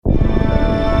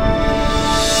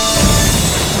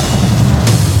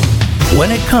When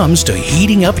it comes to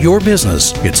heating up your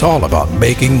business, it's all about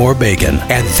making more bacon,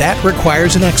 and that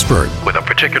requires an expert with a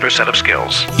particular set of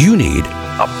skills. You need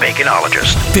a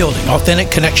baconologist. Building authentic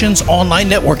connections, online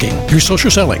networking, your social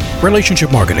selling,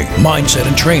 relationship marketing, mindset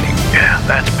and training. Yeah,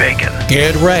 that's bacon.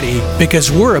 Get ready,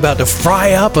 because we're about to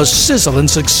fry up a sizzling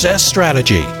success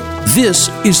strategy. This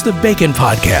is the Bacon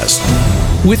Podcast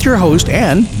with your host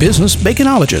and business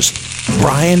baconologist,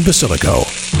 Brian Basilico.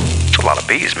 It's a lot of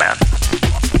bees, man.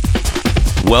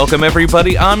 Welcome,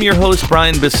 everybody. I'm your host,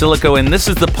 Brian Basilico, and this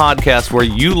is the podcast where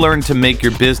you learn to make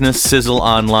your business sizzle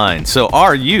online. So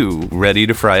are you ready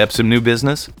to fry up some new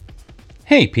business?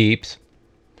 Hey, peeps.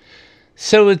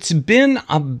 So it's been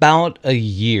about a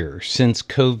year since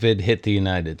COVID hit the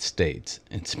United States.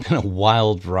 It's been a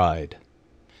wild ride.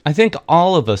 I think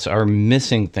all of us are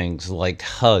missing things like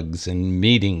hugs and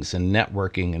meetings and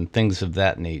networking and things of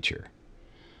that nature.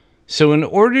 So in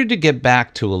order to get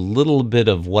back to a little bit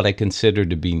of what I consider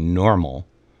to be normal,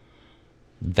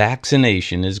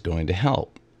 vaccination is going to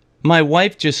help. My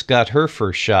wife just got her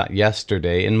first shot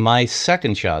yesterday, and my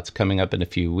second shot's coming up in a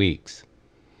few weeks.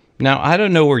 Now, I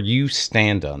don't know where you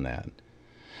stand on that,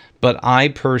 but I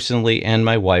personally and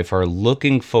my wife are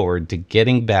looking forward to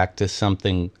getting back to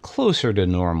something closer to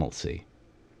normalcy.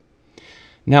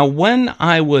 Now, when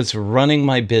I was running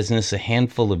my business a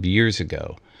handful of years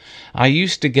ago, I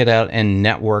used to get out and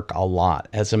network a lot.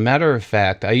 As a matter of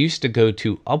fact, I used to go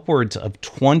to upwards of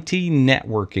 20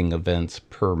 networking events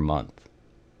per month.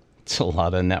 It's a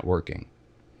lot of networking.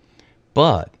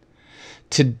 But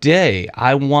today,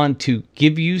 I want to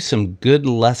give you some good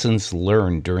lessons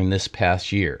learned during this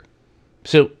past year.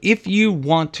 So if you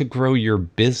want to grow your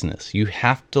business, you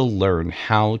have to learn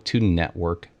how to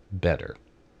network better.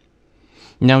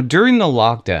 Now, during the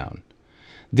lockdown,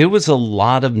 there was a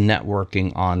lot of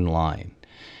networking online,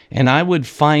 and I would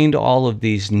find all of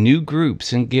these new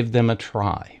groups and give them a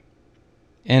try.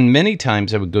 And many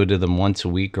times I would go to them once a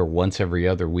week or once every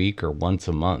other week or once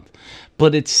a month,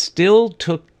 but it still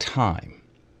took time.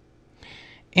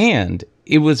 And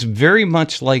it was very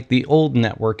much like the old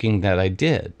networking that I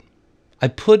did. I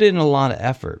put in a lot of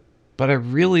effort, but I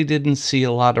really didn't see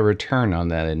a lot of return on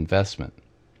that investment.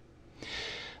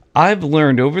 I've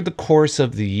learned over the course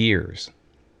of the years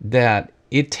that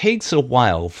it takes a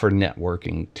while for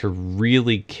networking to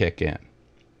really kick in.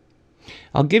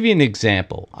 I'll give you an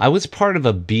example. I was part of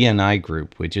a BNI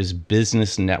group, which is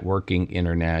Business Networking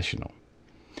International.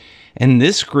 And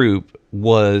this group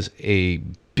was a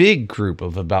big group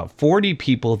of about 40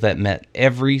 people that met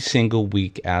every single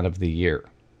week out of the year.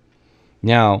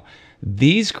 Now,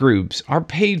 these groups are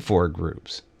paid for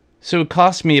groups. So it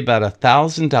cost me about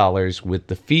 $1,000 with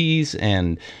the fees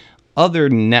and other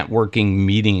networking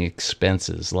meeting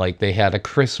expenses, like they had a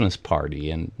Christmas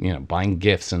party and, buying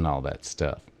gifts and all that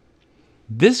stuff.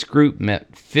 This group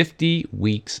met 50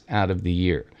 weeks out of the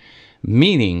year,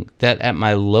 meaning that at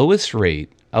my lowest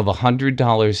rate of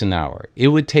 $100 an hour, it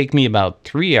would take me about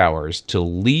 3 hours to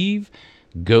leave,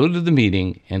 go to the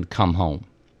meeting, and come home.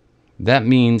 That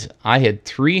means I had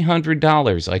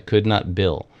 $300 I could not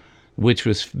bill, which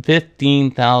was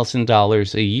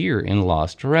 $15,000 a year in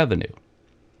lost revenue.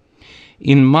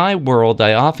 In my world,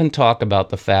 I often talk about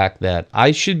the fact that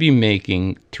I should be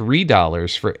making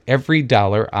 $3 for every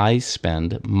dollar I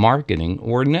spend marketing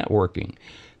or networking.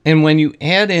 And when you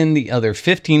add in the other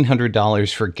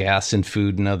 $1,500 for gas and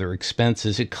food and other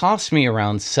expenses, it costs me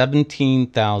around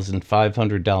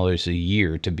 $17,500 a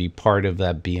year to be part of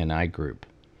that BNI group.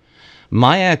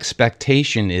 My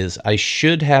expectation is I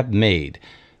should have made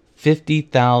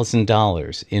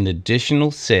 $50,000 in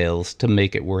additional sales to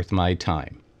make it worth my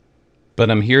time. But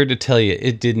I'm here to tell you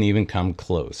it didn't even come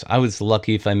close. I was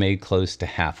lucky if I made close to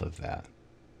half of that.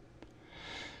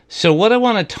 So what I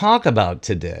want to talk about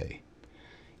today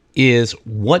is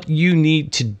what you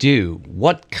need to do,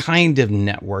 what kind of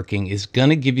networking is going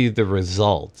to give you the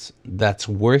results that's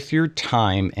worth your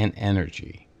time and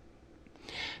energy.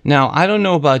 Now, I don't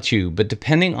know about you, but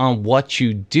depending on what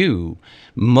you do,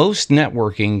 most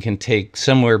networking can take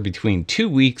somewhere between 2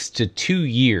 weeks to 2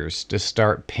 years to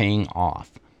start paying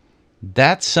off.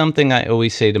 That's something I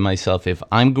always say to myself, if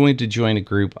I'm going to join a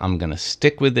group, I'm going to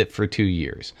stick with it for 2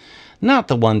 years. Not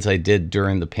the ones I did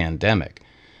during the pandemic,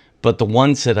 but the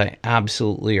ones that I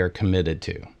absolutely are committed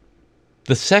to.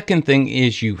 The second thing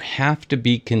is you have to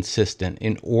be consistent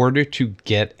in order to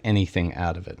get anything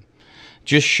out of it.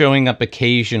 Just showing up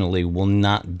occasionally will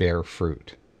not bear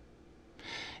fruit.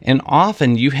 And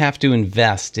often you have to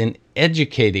invest in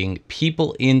educating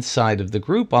people inside of the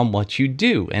group on what you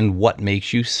do and what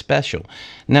makes you special.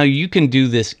 Now, you can do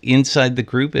this inside the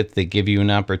group if they give you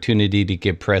an opportunity to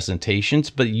give presentations,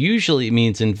 but usually it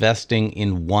means investing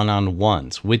in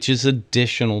one-on-ones, which is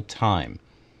additional time.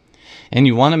 And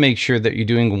you want to make sure that you're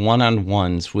doing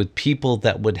one-on-ones with people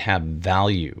that would have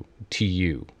value to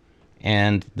you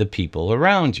and the people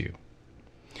around you.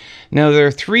 Now, there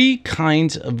are 3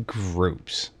 kinds of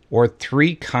groups or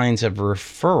 3 kinds of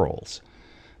referrals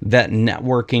that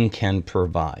networking can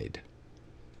provide.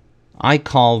 I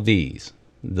call these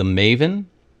the Maven,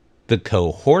 the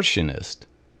Cohortionist,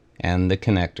 and the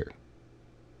Connector.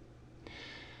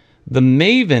 The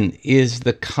Maven is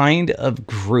the kind of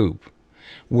group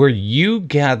where you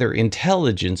gather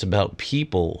intelligence about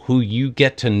people who you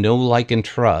get to know, like, and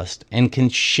trust, and can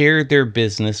share their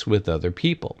business with other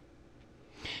people.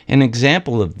 An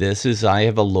example of this is I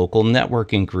have a local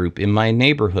networking group in my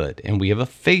neighborhood, and we have a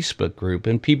Facebook group,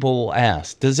 and people will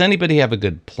ask, does anybody have a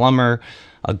good plumber,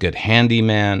 a good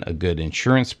handyman, a good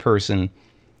insurance person?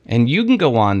 And you can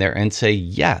go on there and say,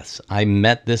 yes, I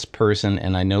met this person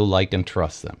and I know, like, and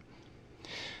trust them.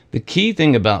 The key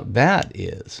thing about that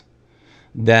is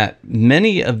that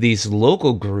many of these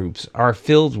local groups are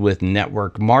filled with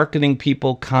network marketing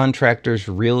people, contractors,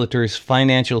 realtors,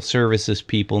 financial services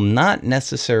people, not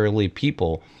necessarily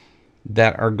people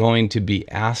that are going to be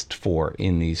asked for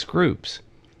in these groups.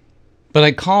 But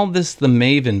I call this the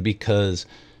Maven because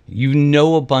you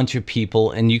know a bunch of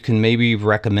people and you can maybe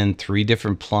recommend 3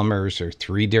 different plumbers or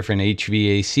 3 different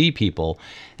HVAC people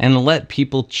and let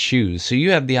people choose. So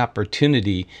you have the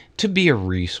opportunity to be a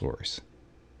resource.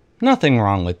 Nothing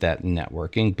wrong with that in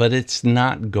networking, but it's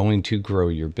not going to grow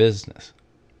your business.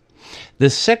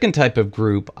 The second type of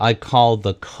group I call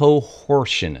the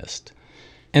Cohortionist.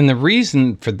 And the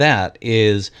reason for that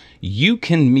is you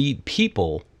can meet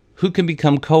people who can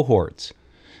become cohorts.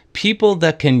 People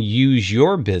that can use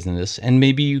your business and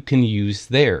maybe you can use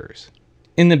theirs.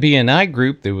 In the BNI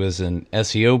group, there was an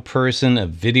SEO person, a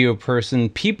video person,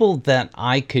 people that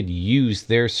I could use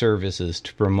their services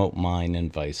to promote mine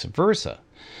and vice versa.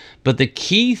 But the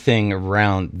key thing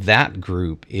around that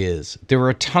group is there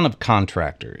were a ton of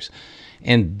contractors,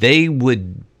 and they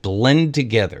would blend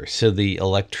together. So the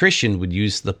electrician would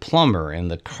use the plumber and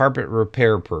the carpet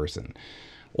repair person.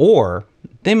 Or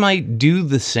they might do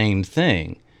the same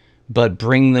thing, but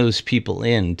bring those people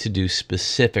in to do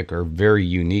specific or very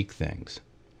unique things.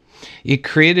 It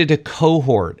created a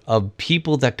cohort of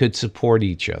people that could support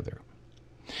each other.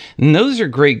 And those are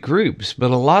great groups,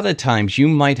 but a lot of times you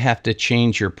might have to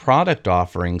change your product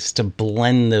offerings to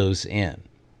blend those in.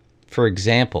 For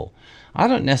example, I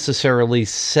don't necessarily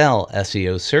sell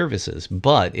SEO services,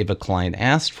 but if a client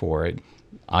asked for it,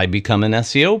 I become an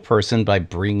SEO person by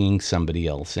bringing somebody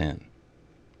else in.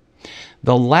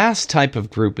 The last type of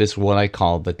group is what I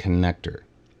call the Connector.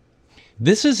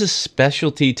 This is a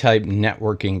specialty type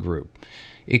networking group.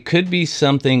 It could be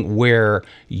something where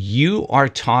you are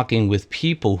talking with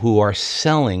people who are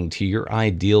selling to your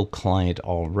ideal client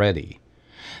already.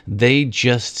 They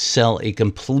just sell a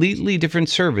completely different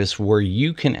service where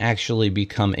you can actually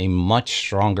become a much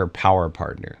stronger power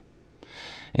partner.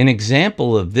 An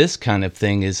example of this kind of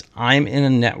thing is I'm in a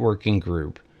networking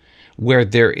group where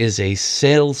there is a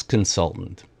sales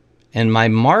consultant, and my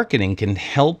marketing can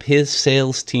help his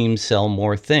sales team sell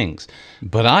more things.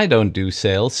 But I don't do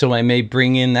sales, so I may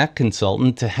bring in that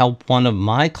consultant to help one of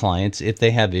my clients if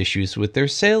they have issues with their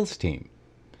sales team.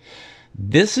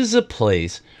 This is a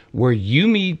place where you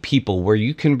meet people where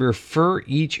you can refer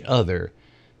each other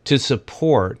to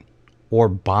support or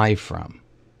buy from.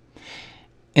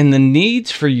 And the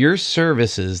needs for your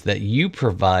services that you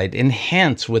provide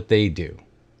enhance what they do.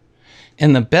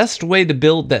 And the best way to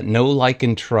build that know, like,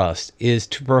 and trust is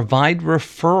to provide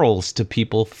referrals to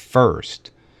people first.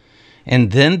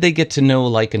 And then they get to know,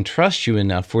 like, and trust you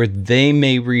enough where they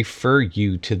may refer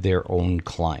you to their own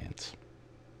clients.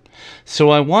 So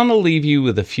I want to leave you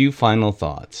with a few final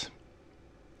thoughts.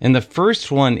 And the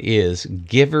first one is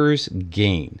givers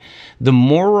gain. The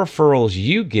more referrals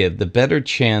you give, the better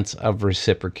chance of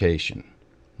reciprocation.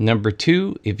 Number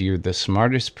 2, if you're the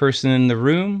smartest person in the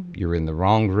room, you're in the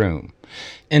wrong room.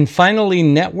 And finally,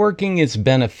 networking is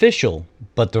beneficial,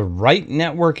 but the right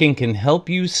networking can help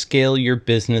you scale your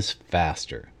business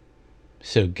faster.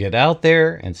 So get out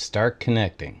there and start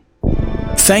connecting.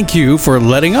 Thank you for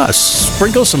letting us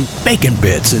sprinkle some bacon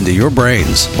bits into your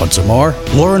brains. Want some more?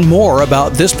 Learn more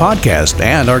about this podcast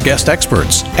and our guest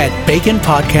experts at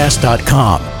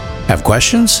baconpodcast.com. Have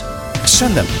questions?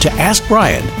 Send them to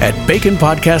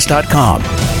askbrian@baconpodcast.com.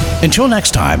 Until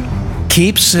next time,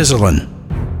 keep sizzling.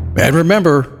 And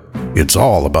remember, it's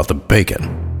all about the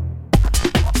bacon.